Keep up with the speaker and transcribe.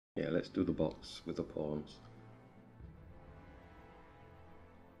Yeah, let's do the box with the pawns.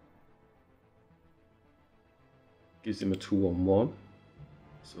 Gives him a 2-on-1.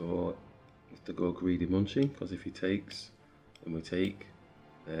 So we have to go greedy munching, because if he takes, then we take,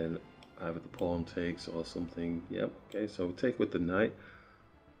 then either the pawn takes or something. Yep, okay, so we take with the knight.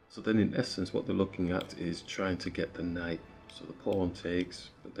 So then in essence what they're looking at is trying to get the knight. So the pawn takes,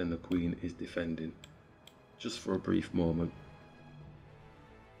 but then the queen is defending, just for a brief moment.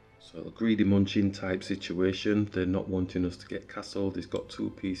 So a greedy munching type situation, they're not wanting us to get castled. He's got 2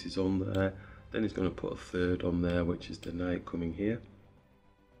 pieces on there, then he's going to put a third on there, which is the knight coming here.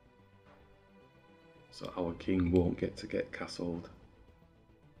 So our king won't get castled,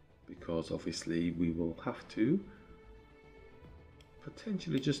 because obviously we will have to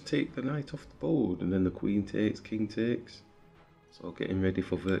potentially just take the knight off the board, and then the queen takes, king takes. So getting ready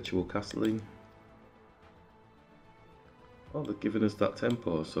for virtual castling. Oh, they're giving us that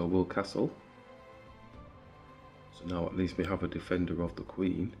tempo, so we'll castle. So now at least we have a defender of the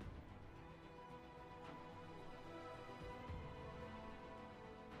queen.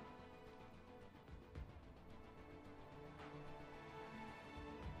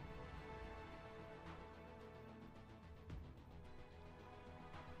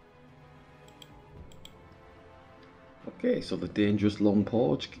 Okay, so the dangerous long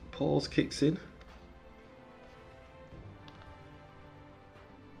pause kicks in.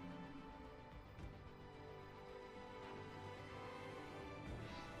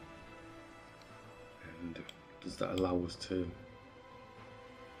 And does that allow us to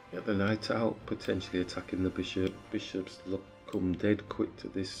get the knight out, potentially attacking the bishop? Bishops come dead quick to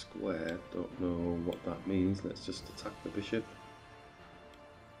this square. Don't know what that means. Let's just attack the bishop.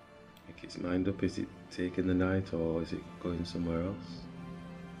 Make its mind up. Is it taking the knight or is it going somewhere else?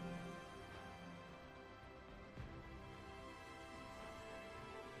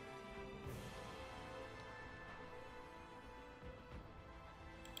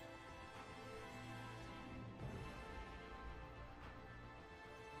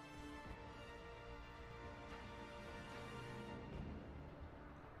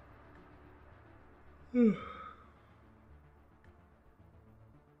 I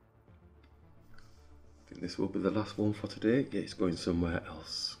think this will be the last one for today. Yeah, it's going somewhere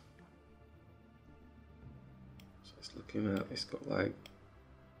else. So it's looking at, it's got like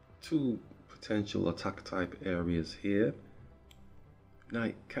 2 potential attack type areas here.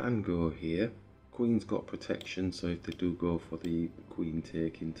 Knight can go here. Queen's got protection, so if they do go for the queen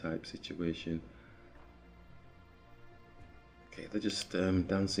taking type situation. Okay, they're just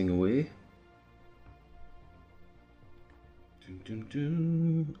dancing away.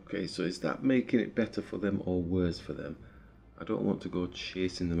 Okay, so is that making it better for them or worse for them? I don't want to go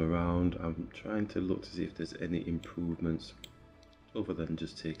chasing them around. I'm trying to look to see if there's any improvements other than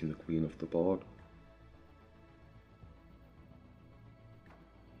just taking the queen off the board.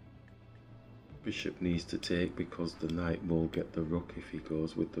 Bishop needs to take because the knight will get the rook if he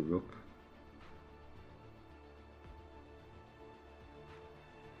goes with the rook.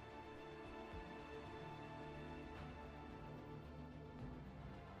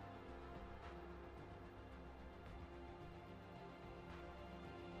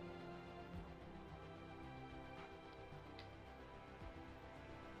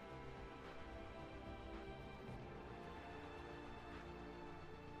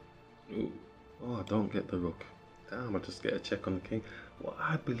 Ooh. Oh, I don't get the rook. Damn, I just get a check on the king. Well,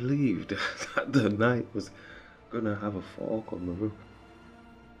 I believed that the knight was gonna have a fork on the rook.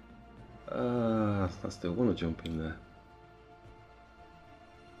 I still want to jump in there.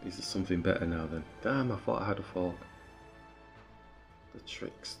 Is there something better now then? Damn, I thought I had a fork. The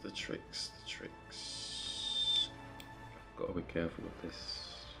tricks, the tricks, the tricks. Got to be careful with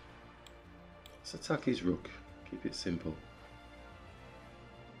this. Let's attack his rook. Keep it simple.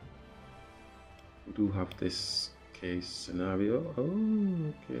 We do have this case scenario.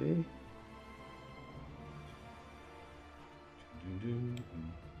 Oh, okay.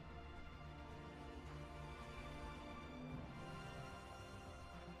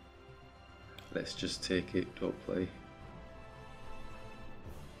 Let's just take it, don't play.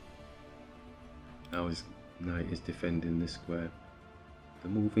 Now his knight is defending this square.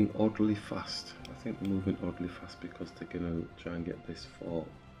 They're moving oddly fast. I think they're moving oddly fast because they're going to try and get this fort.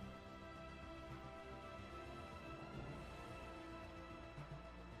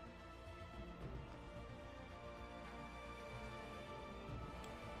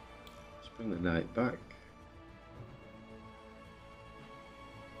 Let's bring the knight back.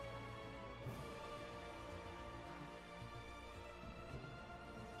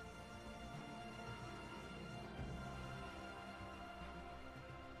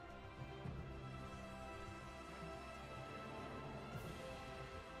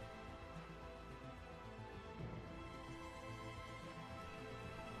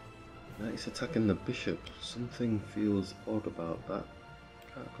 He's attacking the bishop. Something feels odd about that.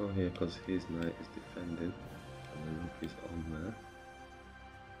 Can't go here because his knight is defending and the rook is on there.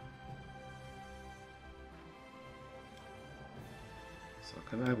 So I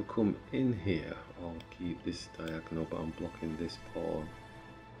can either come in here or keep this diagonal, but I'm blocking this pawn.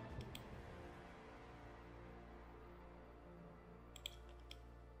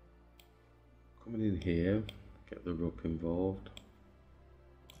 Coming in here, get the rook involved.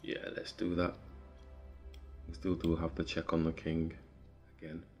 Yeah, let's do that. We still do have the check on the king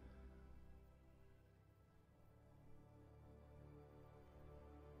again.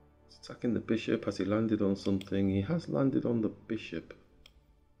 It's attacking the bishop. Has he landed on something? He has landed on the bishop.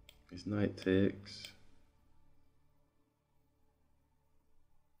 His knight takes.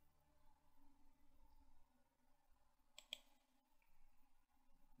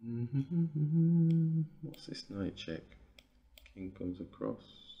 What's this knight check? King comes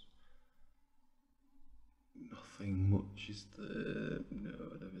across. Nothing much is there. No,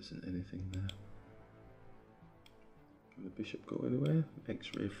 there isn't anything there. Can the bishop go anywhere?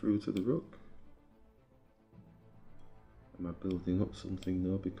 X-ray through to the rook. Am I building up something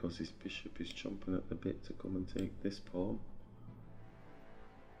though, because his bishop is chomping at the bit to come and take this pawn?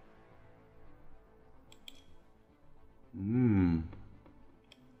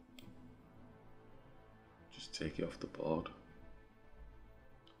 Just take it off the board.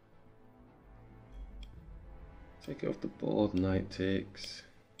 Take it off the board, knight takes.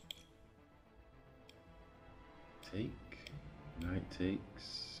 Take, knight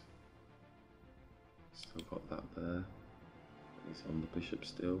takes. Still got that there. He's on the bishop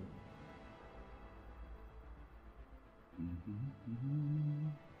still.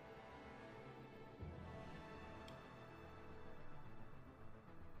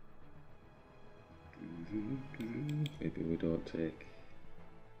 Maybe we don't take.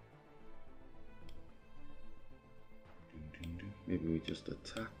 Maybe we just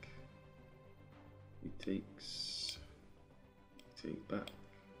attack. He takes. Take back.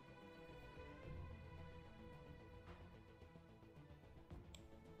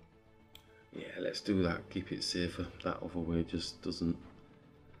 Yeah, let's do that. Keep it safer. That other way just doesn't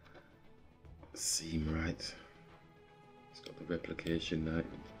seem right. It's got the replication knight.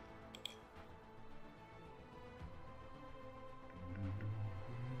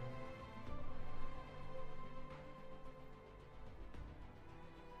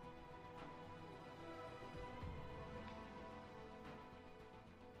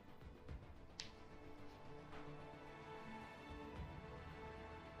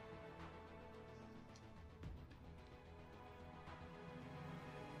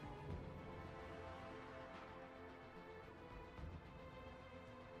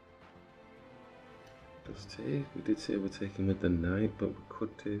 Just take. We did say we're taking with the knight, but we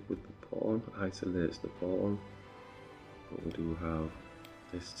could take with the pawn. Isolates the pawn. But we do have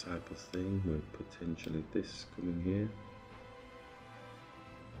this type of thing with potentially this coming here.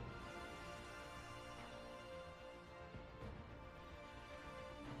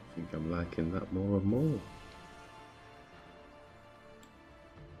 I think I'm liking that more and more.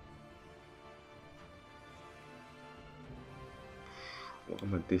 What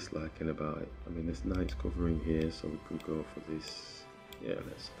am I disliking about it? I mean, this knight's covering here, so we could go for this. Yeah,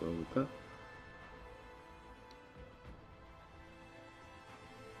 let's go with that.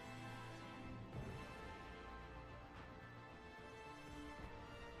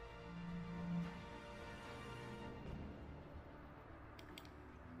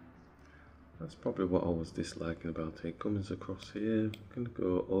 That's probably what I was disliking about it. Comes across here, gonna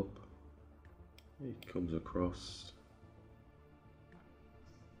go up. He comes across.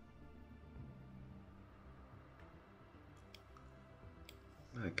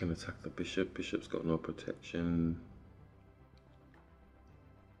 I can attack the bishop. Bishop's got no protection.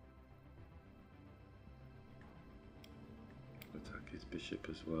 Attack his bishop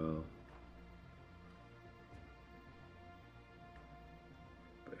as well.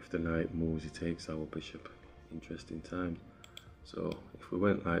 But if the knight moves, he takes our bishop. Interesting time. So if we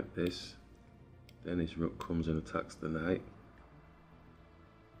went like this, then his rook comes and attacks the knight.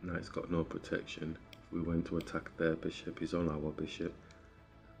 Knight's got no protection. If we went to attack their bishop, he's on our bishop.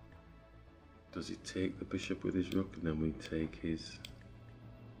 Does he take the bishop with his rook, and then we take his,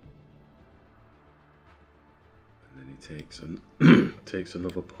 and then he takes takes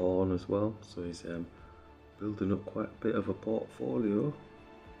another pawn as well. So he's building up quite a bit of a portfolio.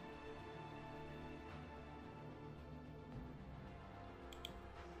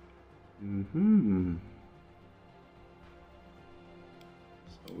 So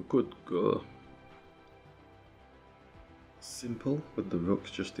we could go simple, with the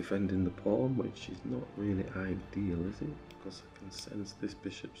rooks just defending the pawn, which is not really ideal, is it? Because I can sense this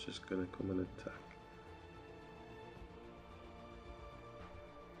bishop's just going to come and attack.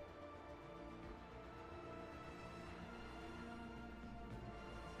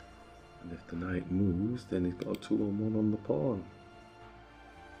 And if the knight moves, then he's got a 2-on-1 on the pawn.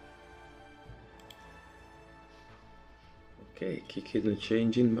 Okay, kicking and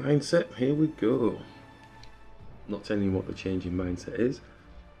changing mindset, here we go. Not telling you what the changing mindset is,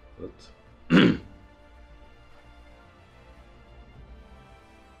 but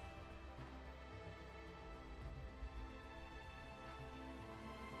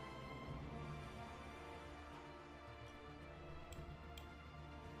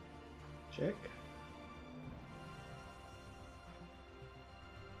check.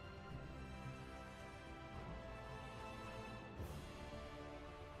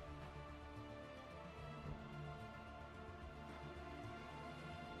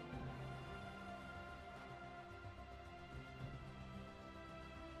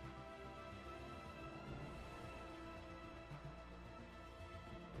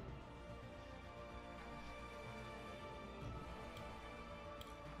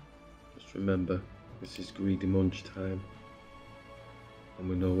 Remember, this is greedy munch time, and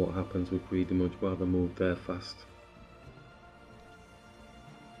we know what happens with greedy munch while they move there fast.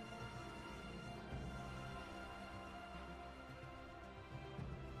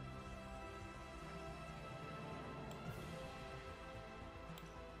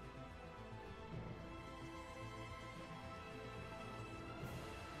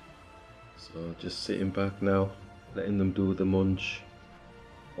 So just sitting back now, letting them do the munch.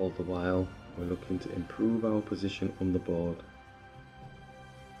 All the while, we're looking to improve our position on the board,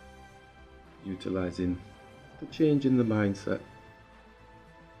 utilising the change in the mindset.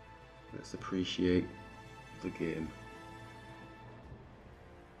 Let's appreciate the game.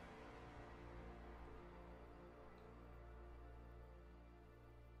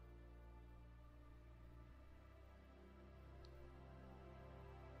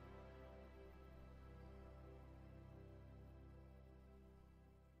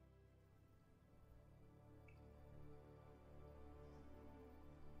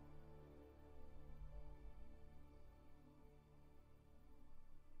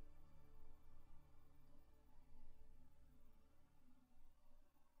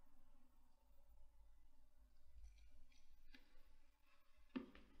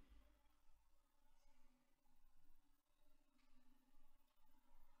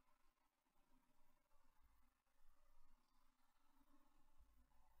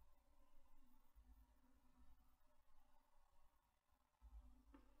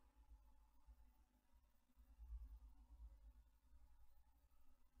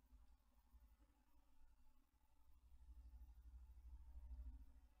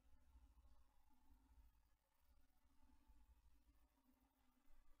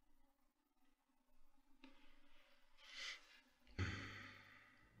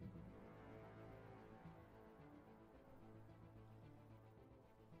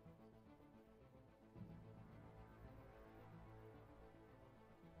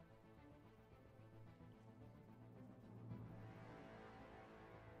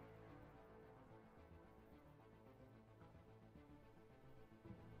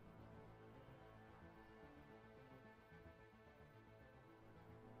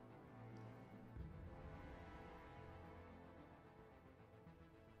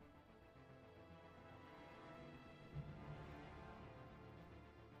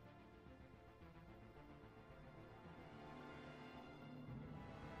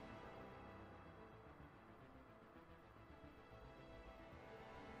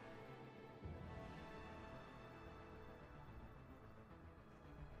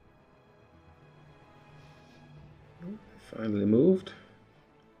 Finally moved.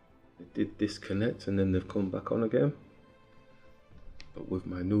 It did disconnect and then they've come back on again. But with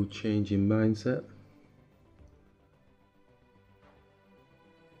my new change in mindset,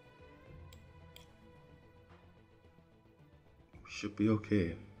 we should be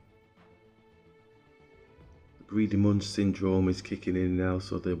okay. The greedy munch syndrome is kicking in now,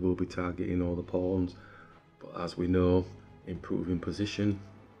 so they will be targeting all the pawns. But as we know, improving position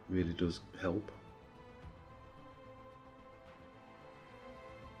really does help.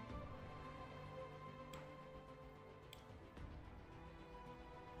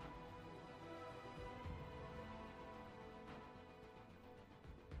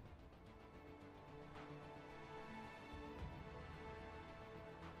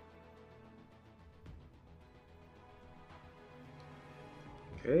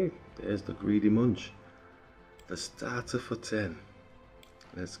 Okay, there's the greedy munch. A starter for 10.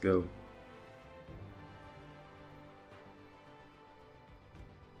 Let's go.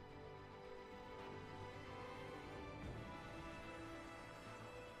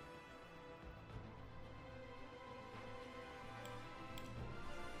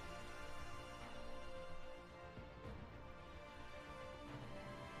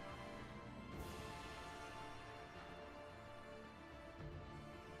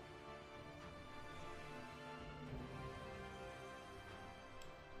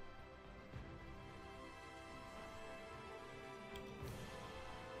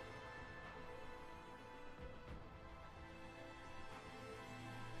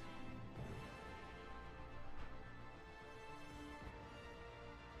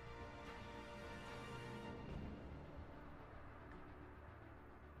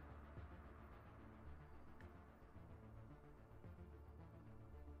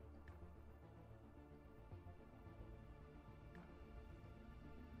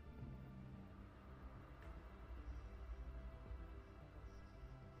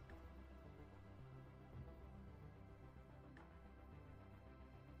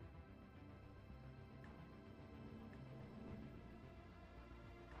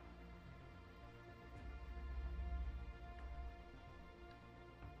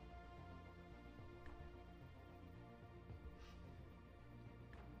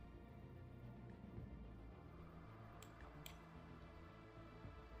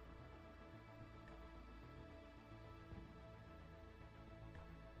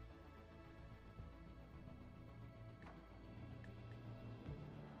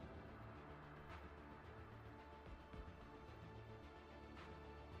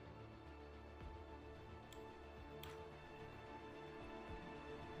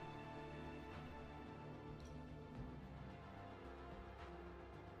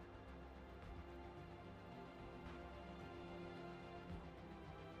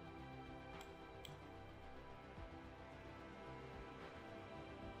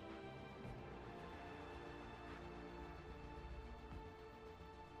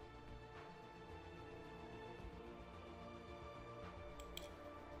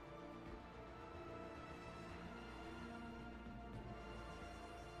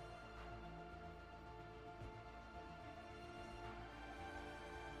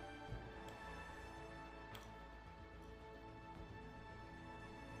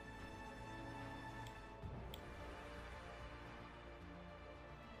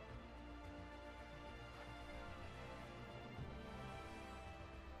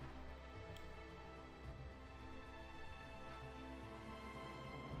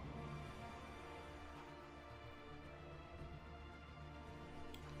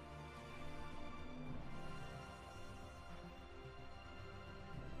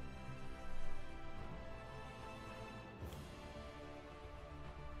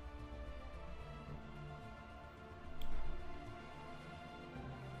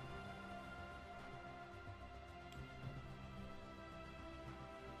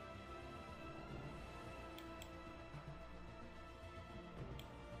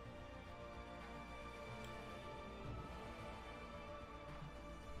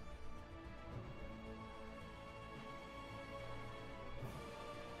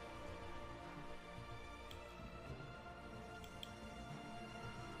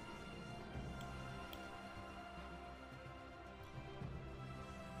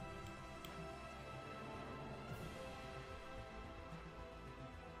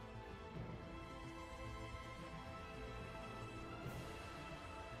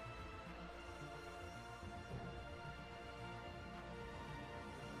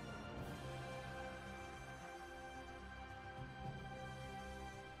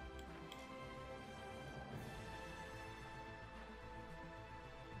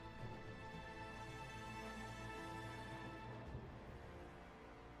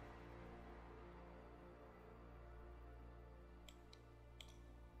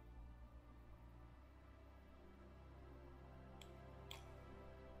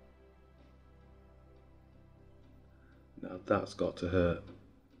 Now that's got to hurt.